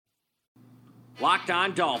Locked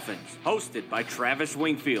On Dolphins, hosted by Travis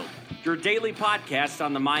Wingfield, your daily podcast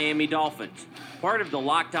on the Miami Dolphins, part of the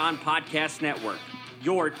Locked On Podcast Network,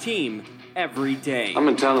 your team every day. I'm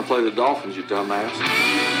in town to play the Dolphins, you dumbass.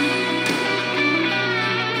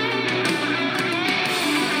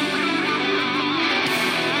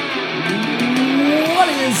 What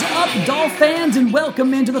is up, Dolph fans, and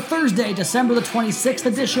welcome into the Thursday, December the 26th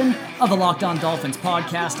edition of the Locked On Dolphins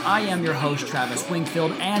podcast. I am your host, Travis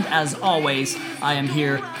Wingfield, and as always, I am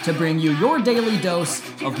here to bring you your daily dose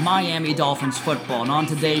of Miami Dolphins football. And on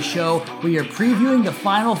today's show, we are previewing the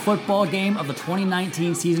final football game of the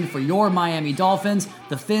 2019 season for your Miami Dolphins.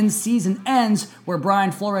 The Fins' season ends where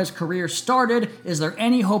Brian Flores' career started. Is there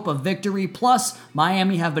any hope of victory? Plus,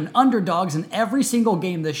 Miami have been underdogs in every single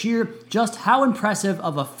game this year. Just how impressive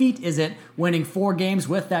of a feat is it winning 4 games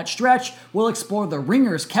with that stretch? We'll explore the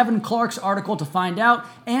Ringer's Kevin Clark's article to find out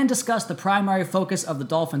and discuss the primary focus of the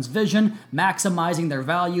Dolphins' vision, maximizing their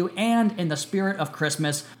value, and in the spirit of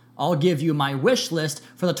Christmas, I'll give you my wish list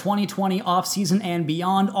for the 2020 offseason and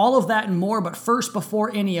beyond, all of that and more. But first,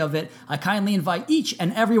 before any of it, I kindly invite each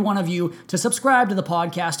and every one of you to subscribe to the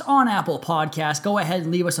podcast on Apple Podcasts. Go ahead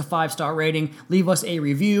and leave us a 5-star rating, leave us a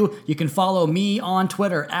review. You can follow me on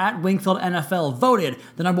Twitter at Wingfield NFL, voted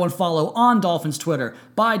the number 1 follow on Dolphins Twitter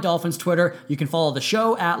by Dolphins Twitter. You can follow the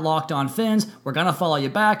show at Locked On Fins. We're going to follow you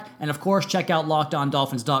back. And of course, check out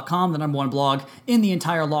LockedOnDolphins.com, the number 1 blog in the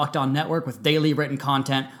entire Locked On network with daily written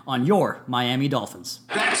content on your Miami Dolphins.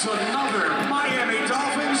 That's another Miami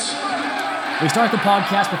Dolphins. We start the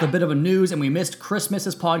podcast with a bit of a news, and we missed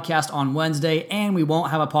Christmas's podcast on Wednesday, and we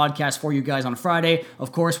won't have a podcast for you guys on Friday.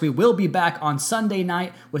 Of course, we will be back on Sunday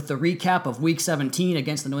night with the recap of Week 17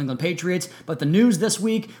 against the New England Patriots, but the news this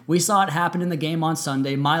week, we saw it happen in the game on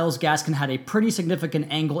Sunday. Myles Gaskin had a pretty significant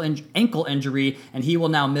ankle injury, and he will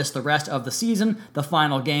now miss the rest of the season. The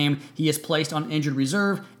final game, he is placed on injured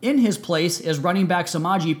reserve. In his place is running back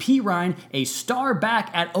Samaje Perine, a star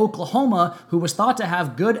back at Oklahoma, who was thought to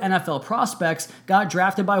have good NFL prospects, got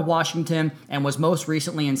drafted by Washington, and was most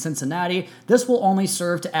recently in Cincinnati. This will only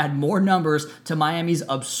serve to add more numbers to Miami's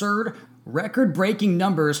absurd, record-breaking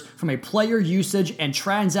numbers from a player usage and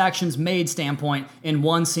transactions made standpoint in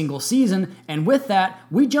one single season. And with that,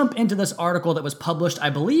 we jump into this article that was published, I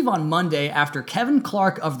believe, on Monday after Kevin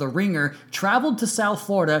Clark of The Ringer traveled to South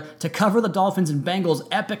Florida to cover the Dolphins and Bengals'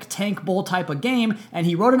 epic Tank Bowl type of game, and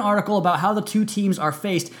he wrote an article about how the two teams are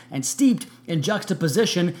faced and steeped in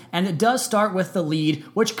juxtaposition, and it does start with the lead,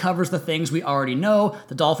 which covers the things we already know.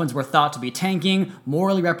 The Dolphins were thought to be tanking.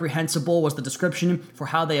 Morally reprehensible was the description for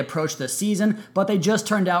how they approached this season, but they just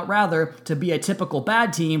turned out rather to be a typical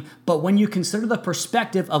bad team. But when you consider the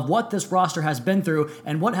perspective of what this roster has been through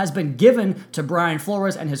and what has been given to Brian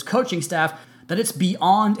Flores and his coaching staff, that it's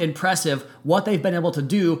beyond impressive what they've been able to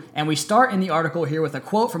do. And we start in the article here with a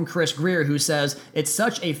quote from Chris Grier, who says, "It's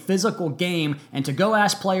such a physical game, and to go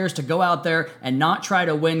ask players to go out there and not try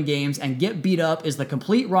to win games and get beat up is the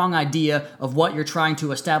complete wrong idea of what you're trying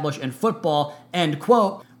to establish in football," end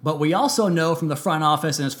quote. But we also know from the front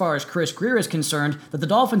office, and as far as Chris Grier is concerned, that the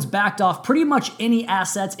Dolphins backed off pretty much any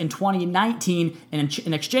assets in 2019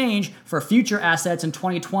 in exchange for future assets in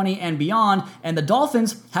 2020 and beyond. And the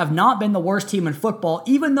Dolphins have not been the worst team in football,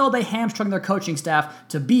 even though they hamstrung their coaching staff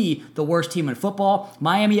to be the worst team in football.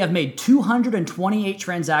 Miami have made 228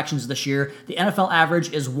 transactions this year. The NFL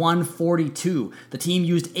average is 142. The team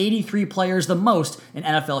used 83 players, the most in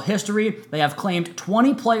NFL history. They have claimed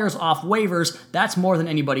 20 players off waivers. That's more than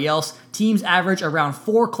anybody else. Teams average around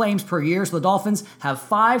 4 claims per year, so the Dolphins have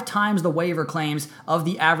 5 times the waiver claims of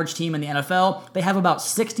the average team in the NFL. They have about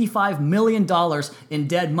 $65 million in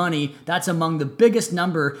dead money. That's among the biggest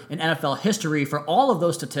number in NFL history for all of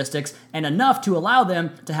those statistics, and enough to allow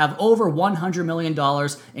them to have over $100 million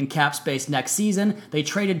in cap space next season. They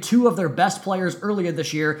traded 2 of their best players earlier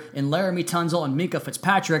this year in Laramie Tunsil and Minkah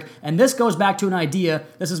Fitzpatrick, and this goes back to an idea,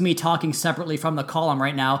 this is me talking separately from the column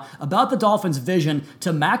right now, about the Dolphins' vision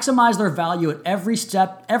to maximize their value at every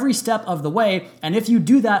step of the way. And if you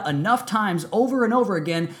do that enough times over and over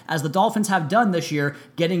again, as the Dolphins have done this year,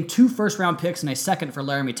 getting 2 first-round picks and a second for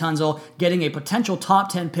Laramie Tunsil, getting a potential top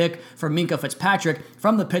 10 pick for Minkah Fitzpatrick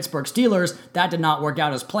from the Pittsburgh Steelers, that did not work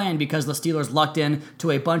out as planned because the Steelers lucked in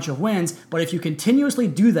to a bunch of wins. But if you continuously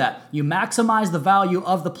do that, you maximize the value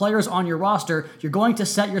of the players on your roster, you're going to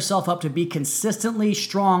set yourself up to be consistently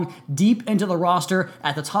strong deep into the roster,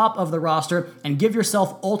 at the top of the roster, and give yourself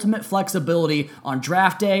yourself ultimate flexibility on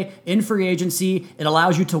draft day, in free agency. It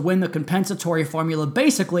allows you to win the compensatory formula.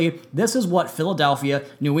 Basically, this is what Philadelphia,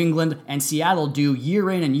 New England, and Seattle do year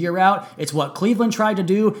in and year out. It's what Cleveland tried to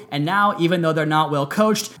do, and now, even though they're not well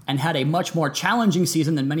coached and had a much more challenging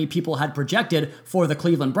season than many people had projected for the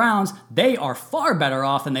Cleveland Browns, they are far better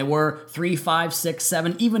off than they were 3, 5, 6,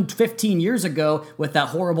 7, even 15 years ago with that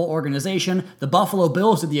horrible organization. The Buffalo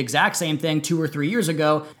Bills did the exact same thing 2 or 3 years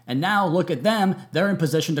ago, and now look at them. They're in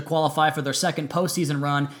position to qualify for their second postseason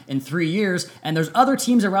run in 3 years, and there's other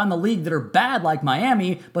teams around the league that are bad like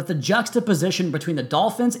Miami, but the juxtaposition between the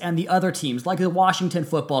Dolphins and the other teams, like the Washington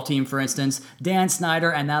football team, for instance, Dan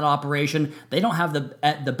Snyder and that operation, they don't have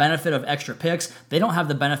the benefit of extra picks. They don't have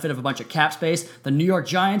the benefit of a bunch of cap space. The New York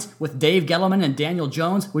Giants with Dave Gettleman and Daniel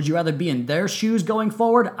Jones, would you rather be in their shoes going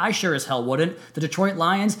forward? I sure as hell wouldn't. The Detroit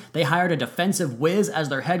Lions, they hired a defensive whiz as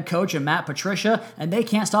their head coach in Matt Patricia, and they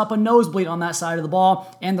can't stop a nosebleed on that side of the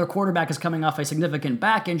ball, and their quarterback is coming off a significant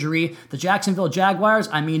back injury. The Jacksonville Jaguars,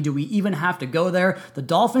 I mean, do we even have to go there? The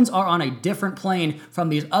Dolphins are on a different plane from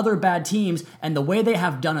these other bad teams, and the way they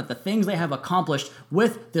have done it, the things they have accomplished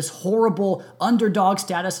with this horrible underdog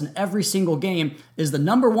status in every single game is the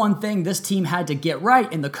number one thing this team had to get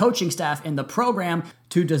right in the coaching staff, in the program,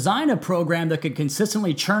 to design a program that could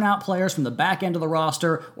consistently churn out players from the back end of the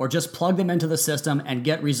roster or just plug them into the system and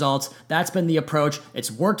get results. That's been the approach.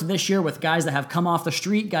 It's worked this year with guys that have come off the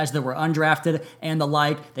street, guys that were undrafted and the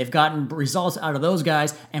like. They've gotten results out of those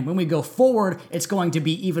guys, and when we go forward, it's going to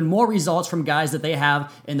be even more results from guys that they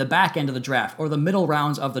have in the back end of the draft or the middle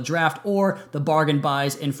rounds of the draft or the bargain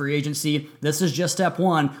buys in free agency. This is just step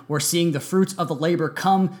one. We're seeing the fruits of the labor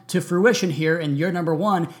come to fruition here in year number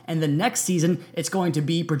one, and the next season, it's going to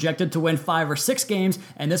be projected to win 5 or 6 games,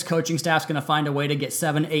 and this coaching staff's going to find a way to get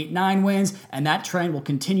 7, 8, 9 wins, and that trend will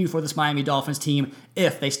continue for this Miami Dolphins team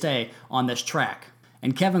if they stay on this track.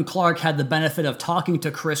 And Kevin Clark had the benefit of talking to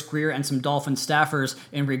Chris Grier and some Dolphins staffers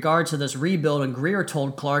in regard to this rebuild, and Grier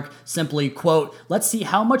told Clark simply, quote, "Let's see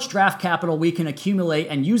how much draft capital we can accumulate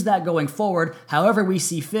and use that going forward however we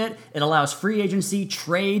see fit. It allows free agency,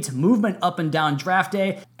 trades, movement up and down draft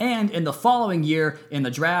day, and in the following year in the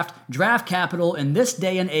draft capital in this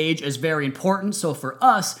day and age is very important. So for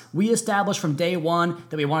us, we established from day one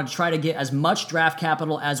that we wanted to try to get as much draft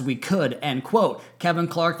capital as we could," end quote. Kevin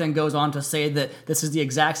Clark then goes on to say that this is the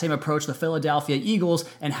exact same approach the Philadelphia Eagles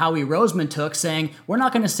and Howie Roseman took, saying, we're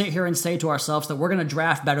not going to sit here and say to ourselves that we're going to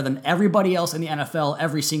draft better than everybody else in the NFL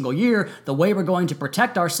every single year. The way we're going to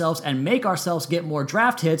protect ourselves and make ourselves get more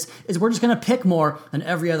draft hits is we're just going to pick more than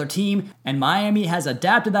every other team. And Miami has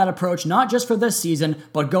adapted that approach not just for this season,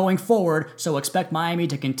 but going forward, so expect Miami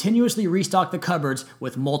to continuously restock the cupboards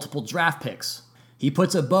with multiple draft picks. He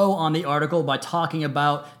puts a bow on the article by talking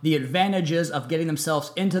about the advantages of getting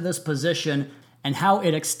themselves into this position and how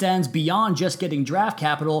it extends beyond just getting draft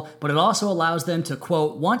capital, but it also allows them to,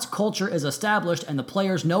 quote, once culture is established and the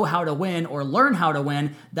players know how to win or learn how to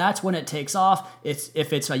win, that's when it takes off.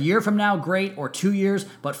 If it's a year from now, great, or 2 years,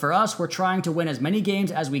 but for us, we're trying to win as many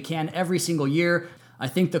games as we can every single year. I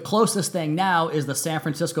think the closest thing now is the San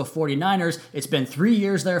Francisco 49ers. It's been 3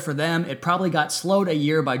 years there for them. It probably got slowed a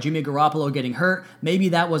year by Jimmy Garoppolo getting hurt. Maybe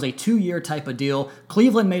that was a 2-year type of deal.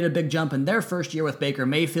 Cleveland made a big jump in their first year with Baker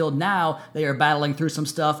Mayfield. Now they are battling through some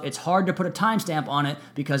stuff. It's hard to put a timestamp on it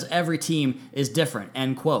because every team is different,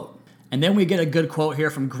 end quote. And then we get a good quote here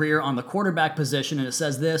from Grier on the quarterback position, and it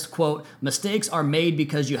says this, quote, mistakes are made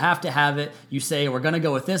because you have to have it. You say, we're going to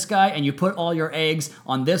go with this guy, and you put all your eggs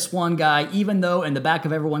on this one guy, even though in the back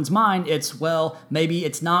of everyone's mind, it's, well, maybe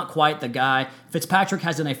it's not quite the guy. Fitzpatrick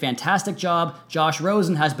has done a fantastic job. Josh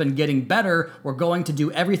Rosen has been getting better. We're going to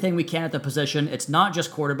do everything we can at the position. It's not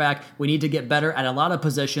just quarterback. We need to get better at a lot of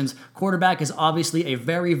positions. Quarterback is obviously a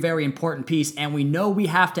very, very important piece, and we know we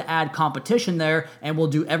have to add competition there, and we'll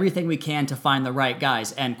do everything we can to find the right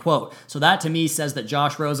guys, end quote. So that to me says that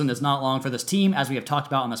Josh Rosen is not long for this team, as we have talked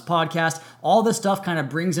about on this podcast. All this stuff kind of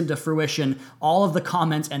brings into fruition all of the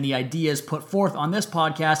comments and the ideas put forth on this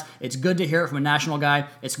podcast. It's good to hear it from a national guy.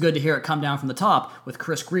 It's good to hear it come down from the top with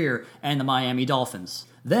Chris Grier and the Miami Dolphins.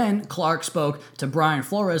 Then Clark spoke to Brian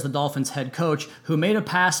Flores, the Dolphins head coach, who made a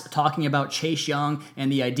pass talking about Chase Young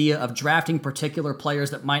and the idea of drafting particular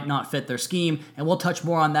players that might not fit their scheme, and we'll touch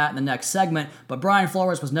more on that in the next segment. But Brian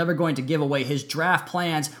Flores was never going to give away his draft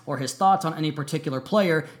plans or his thoughts on any particular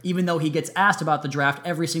player, even though he gets asked about the draft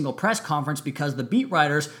every single press conference because the beat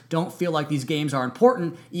writers don't feel like these games are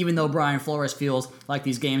important, even though Brian Flores feels like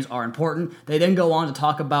these games are important. They then go on to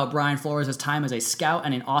talk about Brian Flores' time as a scout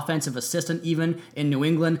and an offensive assistant even in New England,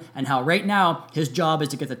 England, and how right now his job is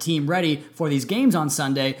to get the team ready for these games on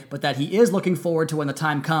Sunday, but that he is looking forward to when the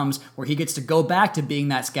time comes where he gets to go back to being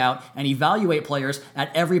that scout and evaluate players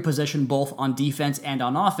at every position, both on defense and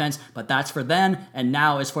on offense. But that's for then, and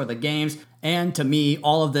now is for the games. And to me,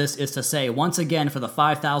 all of this is to say, once again, for the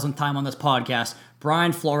 5,000th time on this podcast,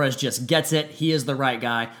 Brian Flores just gets it. He is the right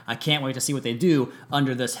guy. I can't wait to see what they do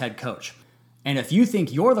under this head coach. And if you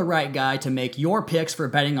think you're the right guy to make your picks for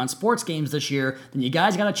betting on sports games this year, then you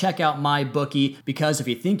guys got to check out MyBookie, because if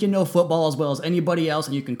you think you know football as well as anybody else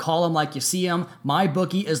and you can call them like you see them,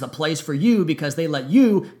 MyBookie is the place for you, because they let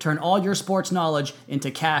you turn all your sports knowledge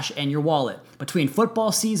into cash and your wallet. Between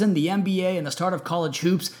football season, the NBA, and the start of college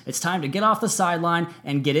hoops, it's time to get off the sideline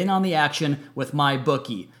and get in on the action with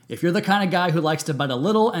MyBookie. If you're the kind of guy who likes to bet a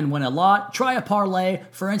little and win a lot, try a parlay.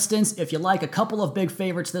 For instance, if you like a couple of big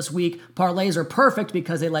favorites this week, parlays are perfect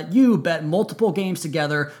because they let you bet multiple games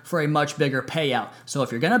together for a much bigger payout. So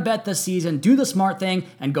if you're going to bet this season, do the smart thing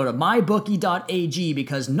and go to mybookie.ag,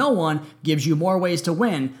 because no one gives you more ways to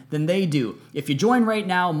win than they do. If you join right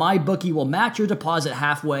now, MyBookie will match your deposit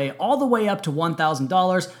halfway, all the way up to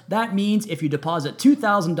 $1,000. That means if you deposit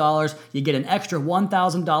 $2,000, you get an extra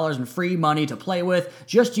 $1,000 in free money to play with.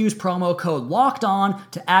 Just use promo code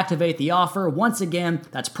LOCKEDON to activate the offer. Once again,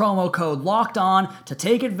 that's promo code LOCKEDON to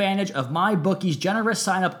take advantage of MyBookie's generous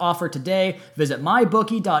sign-up offer today. Visit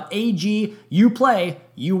mybookie.ag. You play,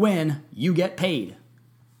 you win, you get paid.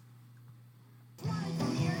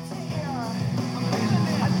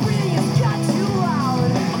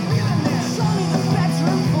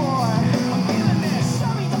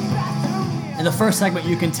 In the first segment,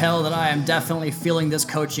 you can tell that I am definitely feeling this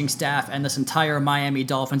coaching staff and this entire Miami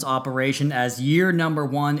Dolphins operation, as year number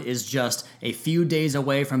one is just a few days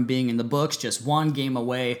away from being in the books, just one game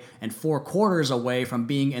away and 4 quarters away from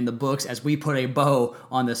being in the books, as we put a bow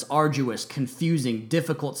on this arduous, confusing,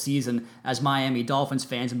 difficult season as Miami Dolphins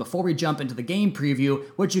fans. And before we jump into the game preview,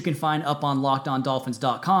 which you can find up on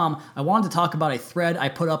LockedOnDolphins.com, I wanted to talk about a thread I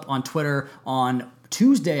put up on Twitter on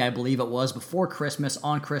Tuesday, I believe it was, before Christmas,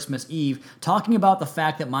 on Christmas Eve, talking about the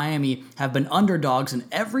fact that Miami have been underdogs in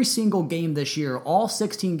every single game this year. All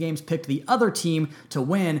 16 games picked the other team to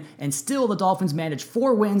win, and still the Dolphins managed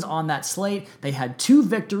 4 wins on that slate. They had 2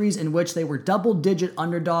 victories in which they were double-digit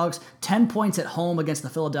underdogs, 10 points at home against the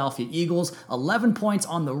Philadelphia Eagles, 11 points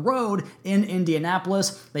on the road in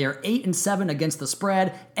Indianapolis. They are 8-7 against the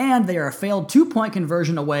spread, and they are a failed 2-point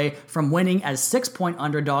conversion away from winning as 6-point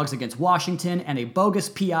underdogs against Washington, and a bogus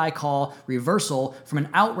PI call reversal from an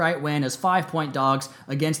outright win as 5-point dogs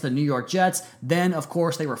against the New York Jets. Then, of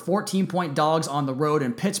course, they were 14-point dogs on the road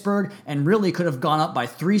in Pittsburgh and really could have gone up by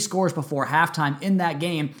 3 scores before halftime in that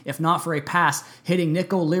game if not for a pass hitting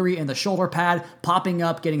Nick O'Leary in the shoulder pad, popping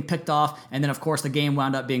up, getting picked off, and then, of course, the game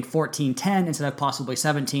wound up being 14-10 instead of possibly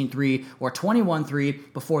 17-3 or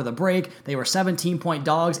 21-3 before the break. They were 17-point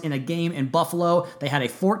dogs in a game in Buffalo. They had a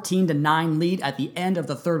 14-9 lead at the end of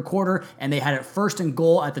the third quarter, and they had it first and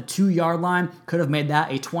goal at the 2-yard line. Could have made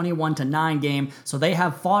that a 21-9 game. So they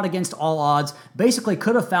have fought against all odds, basically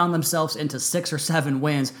could have found themselves into 6 or 7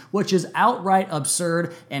 wins, which is outright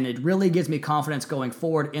absurd, and it really gives me confidence going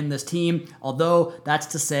forward in this team. Although, that's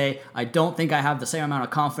to say, I don't think I have the same amount of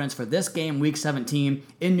confidence for this game, Week 17,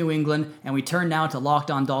 in New England. And we turn now to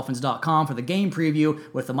LockedOnDolphins.com for the game preview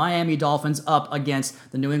with the Miami Dolphins up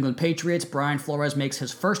against the New England Patriots. Brian Flores makes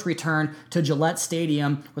his first return to Gillette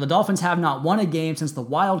Stadium, where the Dolphins have not won a game since the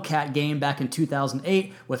Wildcat game back in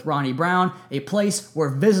 2008 with Ronnie Brown, a place where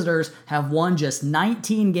visitors have won just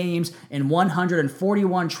 19 games in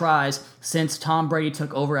 141 tries since Tom Brady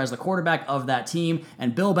took over as the quarterback of that team.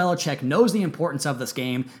 And Bill Belichick knows the importance of this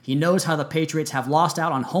game. He knows how the Patriots have lost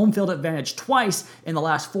out on home field advantage twice in the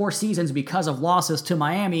last 4 seasons because of losses to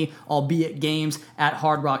Miami, albeit games at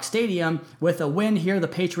Hard Rock Stadium. With a win here, the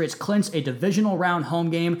Patriots clinch a divisional round home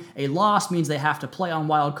game. A loss means they have to play on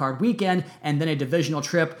Wild Card Weekend, and then a divisional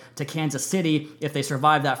trip to Kansas City if they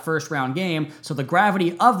survive that first round game. So the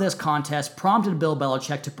gravity of this contest prompted Bill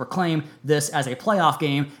Belichick to proclaim this as a playoff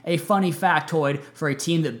game, a funny factoid for a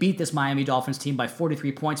team that beat this Miami Dolphins team by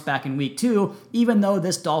 43 points back in Week 2, even though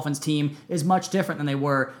this Dolphins team is much different than they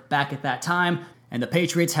were back at that time. And the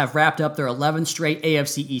Patriots have wrapped up their 11th straight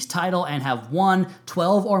AFC East title and have won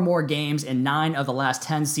 12 or more games in 9 of the last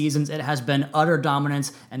 10 seasons. It has been utter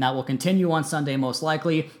dominance, and that will continue on Sunday most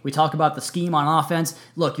likely. We talk about the scheme on offense.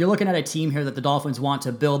 Look, you're looking at a team here that the Dolphins want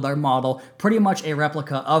to build their model, pretty much a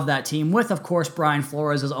replica of that team with, of course, Brian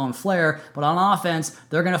Flores' own flair. But on offense,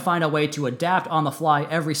 they're going to find a way to adapt on the fly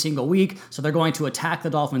every single week. So they're going to attack the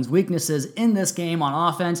Dolphins' weaknesses in this game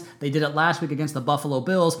on offense. They did it last week against the Buffalo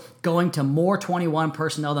Bills, going to more 20 21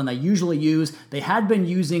 personnel than they usually use. They had been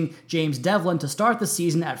using James Devlin to start the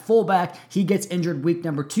season at fullback. He gets injured week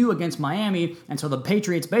number 2 against Miami, and so the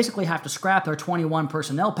Patriots basically have to scrap their 21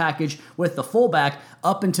 personnel package with the fullback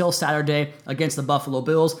up until Saturday against the Buffalo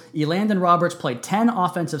Bills. Elandon Roberts played 10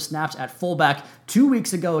 offensive snaps at fullback 2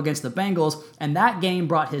 weeks ago against the Bengals, and that game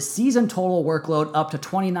brought his season total workload up to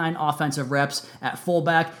 29 offensive reps at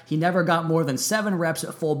fullback. He never got more than 7 reps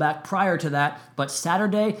at fullback prior to that, but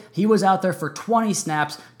Saturday, he was out there for 20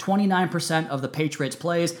 snaps, 29% of the Patriots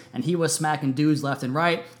plays, and he was smacking dudes left and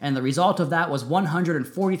right, and the result of that was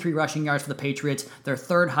 143 rushing yards for the Patriots, their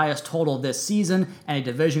third highest total this season, and a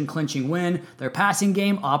division-clinching win. Their passing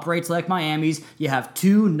game operates like Miami's. You have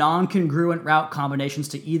 2 non-congruent route combinations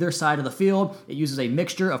to either side of the field. It uses a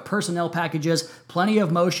mixture of personnel packages, plenty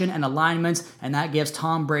of motion and alignments, and that gives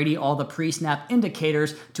Tom Brady all the pre-snap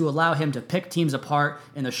indicators to allow him to pick teams apart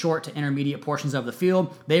in the short to intermediate portions of the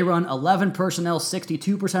field. They run 11 personnel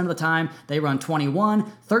 62% of the time. They run 21,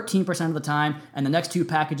 13% of the time, and the next 2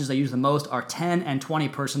 packages they use the most are 10 and 20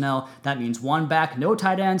 personnel. That means 1 back, no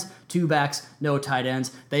tight ends, 2 backs, no tight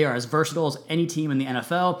ends. They are as versatile as any team in the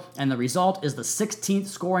NFL, and the result is the 16th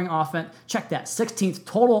scoring offense. Check that, 16th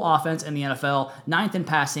total offense in the NFL, 9th in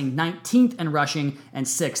passing, 19th in rushing, and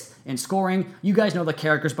 6th in scoring. You guys know the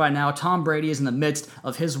characters by now. Tom Brady is in the midst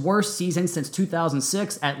of his worst season since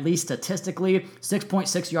 2006, at least statistically,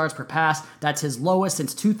 6.6 yards per pass. That's his lowest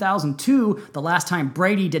since 2002, the last time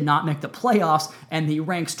Brady did not make the playoffs, and he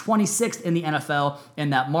ranks 26th in the NFL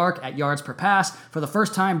in that mark at yards per pass. For the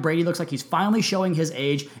first time, Brady looks like he's finally showing his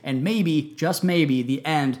age, and maybe, just maybe, the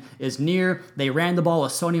end is near. They ran the ball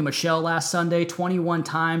with Sony Michel last Sunday, 21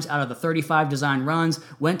 times out of the 35 design runs,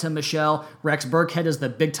 went to Michel. Rex Burkhead is the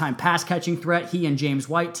big-time pass-catching threat. He and James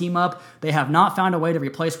White team up. They have not found a way to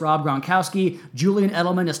replace Rob Gronkowski. Julian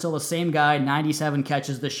Edelman is still the same guy, 97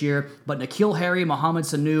 catches this year, but N'Keal Harry, Mohamed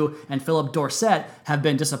Sanu, and Philip Dorsett have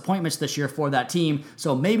been disappointments this year for that team,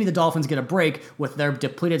 so maybe the Dolphins get a break with their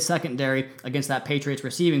depleted secondary against that Patriots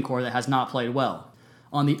receiving core that has not played well.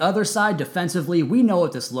 On the other side, defensively, we know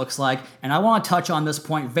what this looks like, and I want to touch on this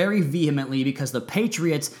point very vehemently because the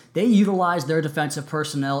Patriots, they utilize their defensive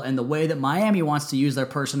personnel in the way that Miami wants to use their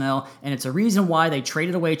personnel, and it's a reason why they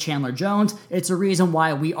traded away Chandler Jones. It's a reason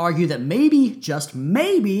why we argue that maybe, just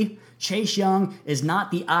maybe, Chase Young is not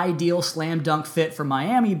the ideal slam dunk fit for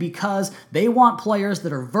Miami because they want players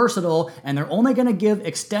that are versatile, and they're only going to give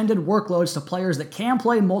extended workloads to players that can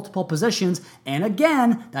play multiple positions. And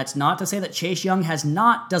again, that's not to say that Chase Young does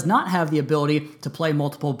not have the ability to play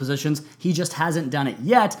multiple positions. He just hasn't done it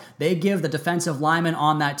yet. They give the defensive lineman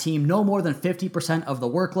on that team no more than 50% of the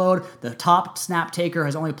workload. The top snap taker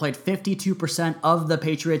has only played 52% of the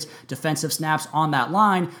Patriots' defensive snaps on that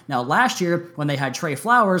line. Now, last year, when they had Trey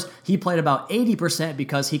Flowers, he played about 80%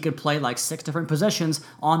 because he could play like 6 different positions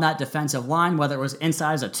on that defensive line, whether it was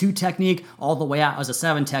inside as a 2 technique, all the way out as a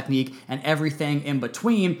 7 technique, and everything in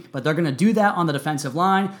between. But they're going to do that on the defensive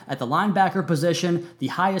line. At the linebacker position, the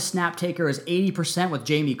highest snap taker is 80% with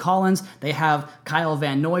Jamie Collins. They have Kyle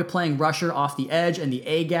Van Noy playing rusher off the edge and the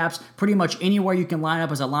A-gaps. Pretty much anywhere you can line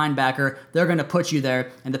up as a linebacker, they're going to put you there.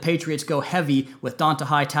 And the Patriots go heavy with Donta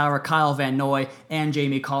Hightower, Kyle Van Noy, and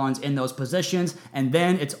Jamie Collins in those positions. And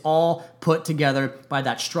then it's all put together by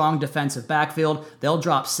that strong defensive backfield. They'll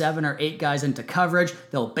drop 7 or 8 guys into coverage.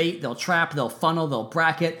 They'll bait, they'll trap, they'll funnel, they'll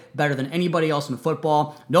bracket better than anybody else in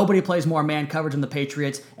football. Nobody plays more man coverage than the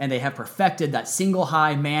Patriots, and they have perfected that single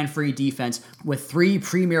high man-free defense with 3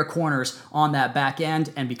 premier corners on that back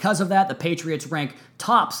end. And because of that, the Patriots rank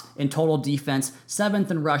tops in total defense,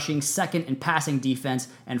 7th in rushing, 2nd in passing defense,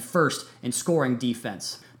 and 1st in scoring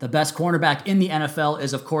defense. The best cornerback in the NFL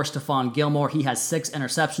is, of course, Stephon Gilmore. He has 6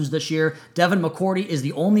 interceptions this year. Devin McCourty is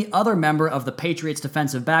the only other member of the Patriots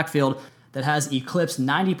defensive backfield that has eclipsed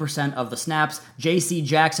 90% of the snaps. J.C.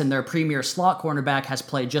 Jackson, their premier slot cornerback, has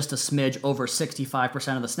played just a smidge over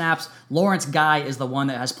 65% of the snaps. Lawrence Guy is the one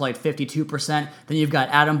that has played 52%. Then you've got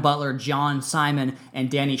Adam Butler, John Simon, and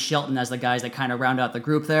Danny Shelton as the guys that kind of round out the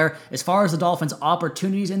group there. As far as the Dolphins'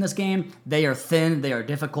 opportunities in this game, they are thin, they are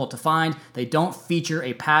difficult to find. They don't feature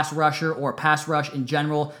a pass rusher or pass rush in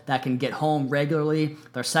general that can get home regularly.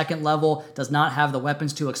 Their second level does not have the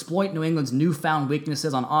weapons to exploit New England's newfound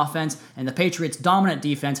weaknesses on offense, and the Patriots' dominant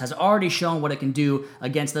defense has already shown what it can do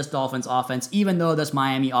against this Dolphins offense, even though this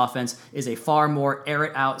Miami offense is a far more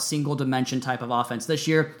air-it-out, single-dimension type of offense this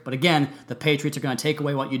year. But again, the Patriots are going to take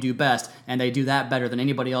away what you do best, and they do that better than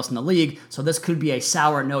anybody else in the league, so this could be a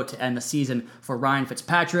sour note to end the season for Ryan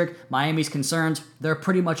Fitzpatrick. Miami's concerns, they're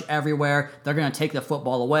pretty much everywhere. They're going to take the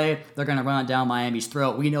football away. They're going to run it down Miami's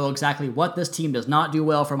throat. We know exactly what this team does not do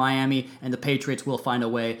well for Miami, and the Patriots will find a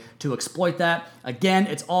way to exploit that. Again,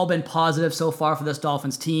 it's all been positive so far for this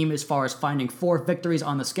Dolphins team as far as finding 4 victories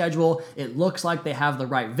on the schedule. It looks like they have the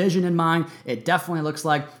right vision in mind. It definitely looks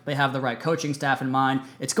like they have the right coaching staff in mind.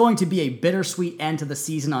 It's going to be a bittersweet end to the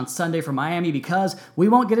season on Sunday for Miami because we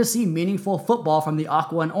won't get to see meaningful football from the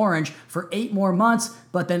Aqua and Orange for 8 more months.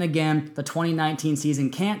 But then again, the 2019 season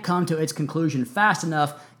can't come to its conclusion fast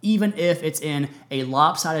enough, even if it's in a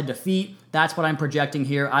lopsided defeat. That's what I'm projecting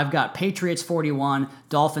here. I've got Patriots 41,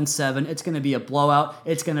 Dolphins 7. It's going to be a blowout.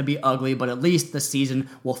 It's going to be ugly, but at least the season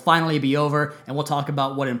will finally be over, and we'll talk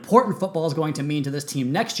about what important football is going to mean to this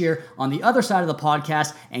team next year on the other side of the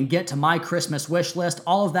podcast and get to my Christmas wish list.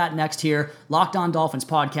 All of that next here. Locked On Dolphins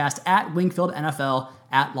podcast at Wingfield NFL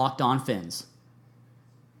at Locked On Fins.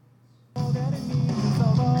 All that it means is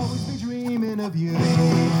I'll always be dreaming of you.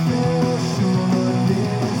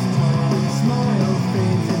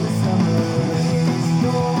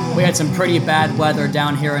 We had some pretty bad weather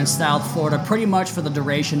down here in South Florida pretty much for the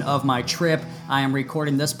duration of my trip. I am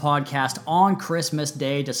recording this podcast on Christmas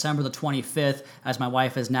Day, December the 25th, as my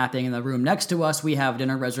wife is napping in the room next to us. We have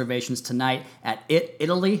dinner reservations tonight at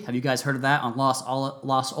Italy. Have you guys heard of that? On Los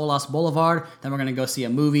Olas Boulevard. Then we're going to go see a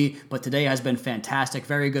movie. But today has been fantastic.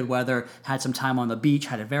 Very good weather. Had some time on the beach.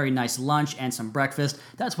 Had a very nice lunch and some breakfast.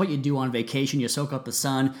 That's what you do on vacation. You soak up the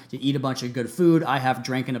sun. You eat a bunch of good food. I have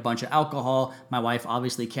drinking a bunch of alcohol. My wife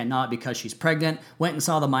obviously cannot because she's pregnant. Went and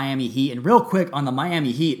saw the Miami Heat. And real quick on the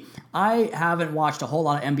Miami Heat, I haven't watched a whole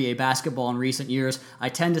lot of NBA basketball in recent years. I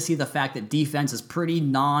tend to see the fact that defense is pretty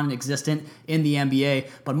non-existent in the NBA,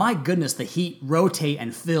 but my goodness, the Heat rotate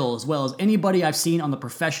and fill as well as anybody I've seen on the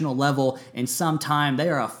professional level in some time. They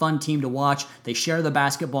are a fun team to watch. They share the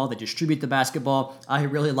basketball. They distribute the basketball. I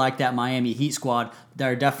really like that Miami Heat squad.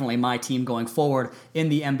 They're definitely my team going forward in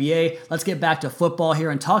the NBA. Let's get back to football here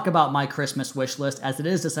and talk about my Christmas wish list as it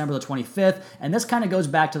is December the 25th. And this kind of goes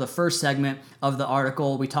back to the first segment of the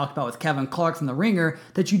article we talked about with Kevin Clark from The Ringer,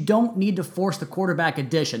 that you don't need to force the quarterback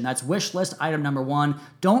addition. That's wish list item number 1.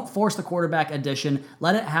 Don't force the quarterback addition.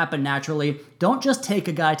 Let it happen naturally. Don't just take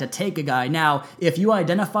a guy to take a guy. Now, if you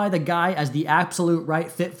identify the guy as the absolute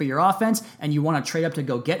right fit for your offense and you want to trade up to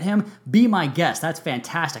go get him, be my guest. That's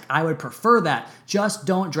fantastic. I would prefer that. Just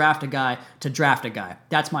don't draft a guy to draft a guy.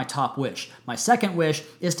 That's my top wish. My second wish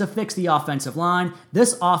is to fix the offensive line.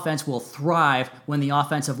 This offense will thrive when the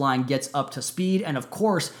offensive line gets up to speed. And of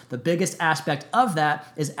course, the biggest aspect of that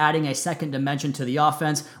is adding a second dimension to the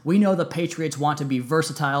offense. We know the Patriots want to be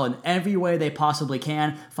versatile in every way they possibly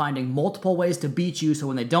can, finding multiple ways to beat you. So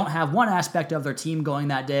when they don't have one aspect of their team going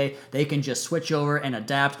that day, they can just switch over and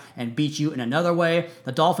adapt and beat you in another way.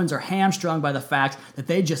 The Dolphins are hamstrung by the fact that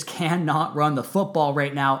they just cannot run the football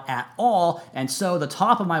right now at all. And so the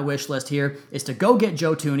top of my wish list here is to go get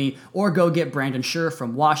Joe Thuney or go get Brandon Scherff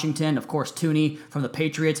from Washington. Of course, Thuney from the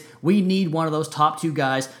Patriots. We need one of those top 2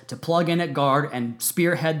 guys to plug in at guard and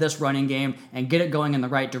spearhead this running game and get it going in the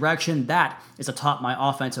right direction. That is atop my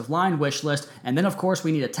offensive line wish list. And then, of course,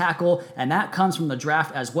 we need a tackle, and that comes from the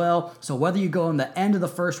draft as well. So whether you go in the end of the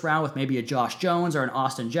first round with maybe a Josh Jones or an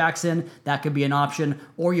Austin Jackson, that could be an option,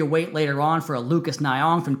 or you wait later on for a Lucas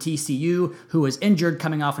Nyong from TCU, who is injured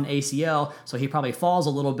coming off an ACL, so he probably falls a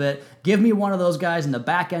little bit. Give me one of those guys in the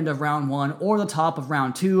back end of round 1 or the top of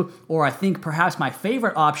round 2, or I think perhaps my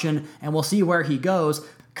favorite option, and we'll see where he goes.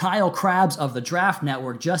 Kyle Krabs of the Draft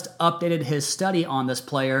Network just updated his study on this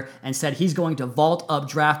player and said he's going to vault up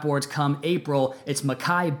draft boards come April. It's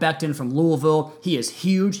Mekhi Becton from Louisville. He is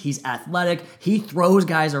huge. He's athletic. He throws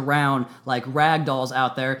guys around like rag dolls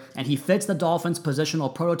out there, and he fits the Dolphins'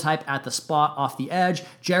 positional prototype at the spot off the edge.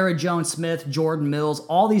 Jared Jones-Smith, Jordan Mills,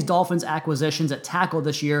 all these Dolphins acquisitions at tackle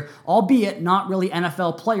this year, albeit not really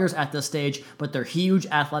NFL players at this stage, but they're huge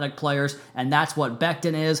athletic players, and that's what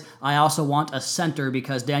Becton is. I also want a center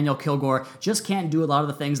because Daniel Kilgore just can't do a lot of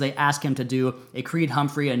the things they ask him to do. A Creed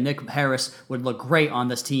Humphrey and Nick Harris would look great on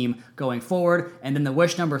this team going forward. And then the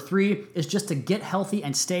wish number 3 is just to get healthy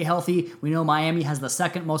and stay healthy. We know Miami has the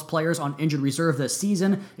second most players on injured reserve this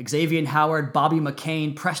season. Xavier Howard, Bobby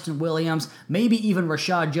McCain, Preston Williams, maybe even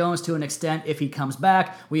Rashad Jones to an extent if he comes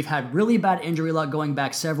back. We've had really bad injury luck going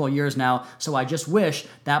back several years now, so I just wish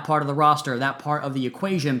that part of the roster, that part of the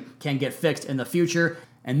equation can get fixed in the future.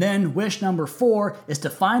 And then wish number 4 is to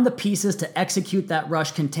find the pieces to execute that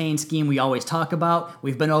rush contain scheme we always talk about.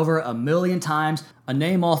 We've been over a million times. A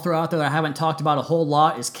name I'll throw out there that I haven't talked about a whole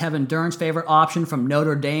lot is Kevin Dern's favorite option from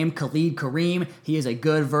Notre Dame, Khalid Kareem. He is a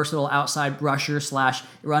good, versatile outside rusher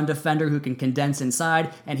 / run defender who can condense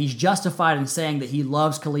inside, and he's justified in saying that he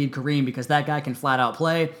loves Khalid Kareem because that guy can flat out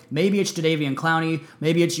play. Maybe it's Jadeveon Clowney,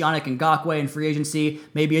 maybe it's Yannick Ngakoue in free agency,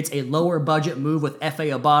 maybe it's a lower budget move with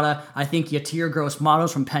Efe Obada. I think Yatir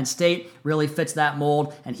Gross-Matos from Penn State really fits that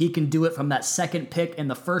mold, and he can do it from that second pick in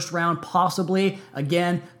the first round, possibly.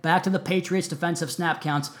 Again, back to the Patriots' defensive snap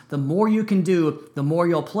counts. The more you can do, the more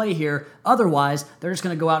you'll play here. Otherwise, they're just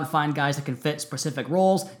going to go out and find guys that can fit specific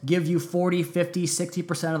roles, give you 40, 50,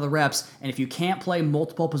 60% of the reps, and if you can't play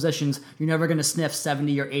multiple positions, you're never going to sniff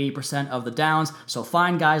 70 or 80% of the downs. So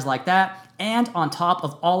find guys like that. And on top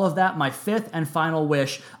of all of that, my 5th and final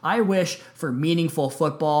wish, I wish for meaningful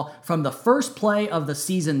football. From the first play of the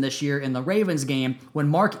season this year in the Ravens game, when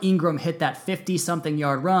Mark Ingram hit that 50-something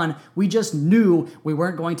yard run, we just knew we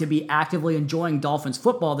weren't going to be actively enjoying Dolphins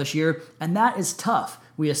football this year, and that is tough.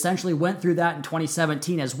 We essentially went through that in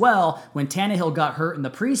 2017 as well when Tannehill got hurt in the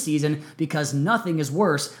preseason, because nothing is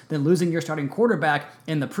worse than losing your starting quarterback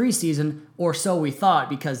in the preseason, or so we thought,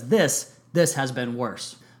 because this has been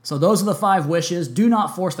worse. So those are the 5 wishes. Do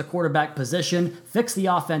not force the quarterback position. Fix the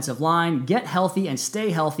offensive line. Get healthy and stay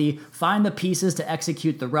healthy. Find the pieces to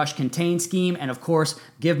execute the rush contain scheme. And of course,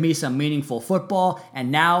 give me some meaningful football.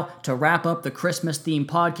 And now to wrap up the Christmas themed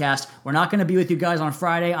podcast, we're not going to be with you guys on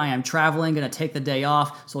Friday. I am traveling, going to take the day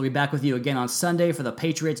off. So we'll be back with you again on Sunday for the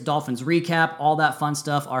Patriots-Dolphins recap, all that fun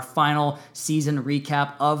stuff, our final season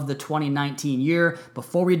recap of the 2019 year.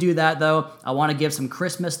 Before we do that though, I want to give some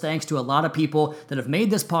Christmas thanks to a lot of people that have made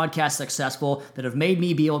this podcast successful, that have made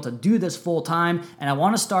me be able to do this full time. And I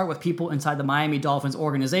want to start with people inside the Miami Dolphins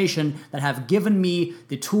organization that have given me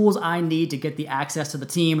the tools I need to get the access to the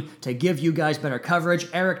team to give you guys better coverage.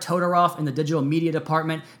 Eric Todoroff in the digital media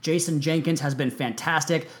department. Jason Jenkins has been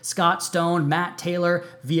fantastic. Scott Stone, Matt Taylor,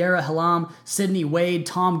 Vieira Halam, Sidney Wade,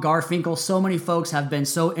 Tom Garfinkel. So many folks have been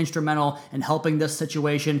so instrumental in helping this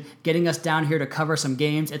situation, getting us down here to cover some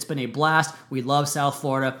games. It's been a blast. We love South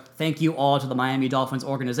Florida. Thank you all to the Miami Dolphins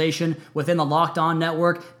organization. Within the Locked On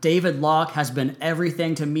Network, David Locke has been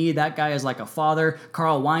everything to me. That guy is like a father.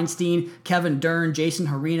 Carl Weinstein, Kevin Dern, Jason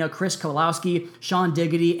Harina, Chris Kowalski, Sean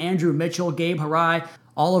Diggity, Andrew Mitchell, Gabe Harai,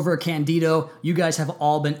 Oliver Candido. You guys have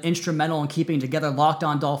all been instrumental in keeping together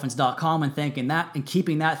LockedOnDolphins.com and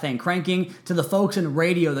keeping that thing cranking. To the folks in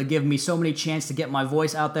radio that give me so many chances to get my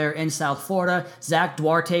voice out there in South Florida, Zach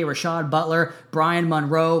Duarte, Rashad Butler, Brian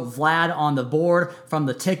Monroe, Vlad on the board from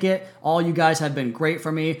The Ticket. All you guys have been great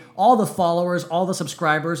for me. All the followers, all the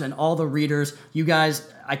subscribers, and all the readers. You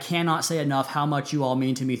guys, I cannot say enough how much you all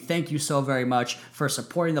mean to me. Thank you so very much for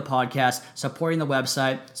supporting the podcast, supporting the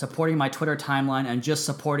website, supporting my Twitter timeline, and just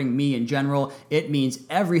supporting me in general. It means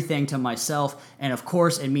everything to myself, and of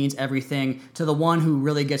course, it means everything to the one who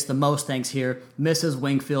really gets the most thanks here, Mrs.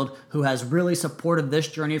 Wingfield, who has really supported this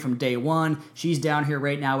journey from day one. She's down here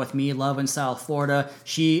right now with me, loving South Florida.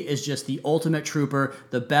 She is just the ultimate trooper,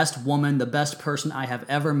 the best woman, the best person I have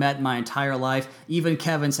ever met in my entire life. Even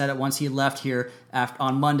Kevin said it once he left here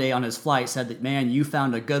on Monday on his flight, said that, man, you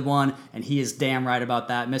found a good one, and he is damn right about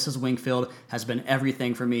that. Mrs. Wingfield has been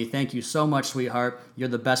everything for me. Thank you so much, sweetheart. You're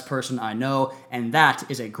the best person I know, and that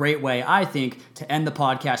is a great way, I think, to end the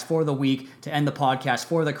podcast for the week, to end the podcast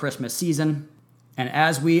for the Christmas season. And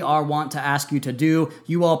as we are wont to ask you to do,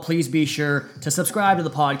 you all please be sure to subscribe to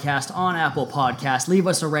the podcast on Apple Podcasts. Leave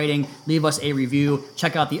us a rating, leave us a review.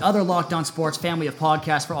 Check out the other Locked On Sports family of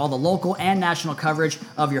podcasts for all the local and national coverage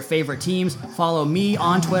of your favorite teams. Follow me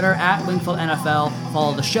on Twitter at Wingfield NFL.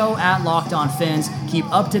 Follow the show at Locked On Fins. Keep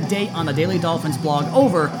up to date on the Daily Dolphins blog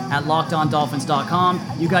over at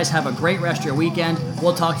LockedOnDolphins.com. You guys have a great rest of your weekend.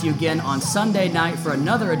 We'll talk to you again on Sunday night for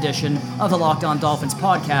another edition of the Locked On Dolphins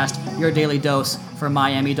podcast, your daily dose for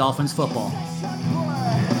Miami Dolphins football.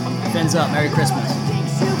 Fins up. Merry Christmas.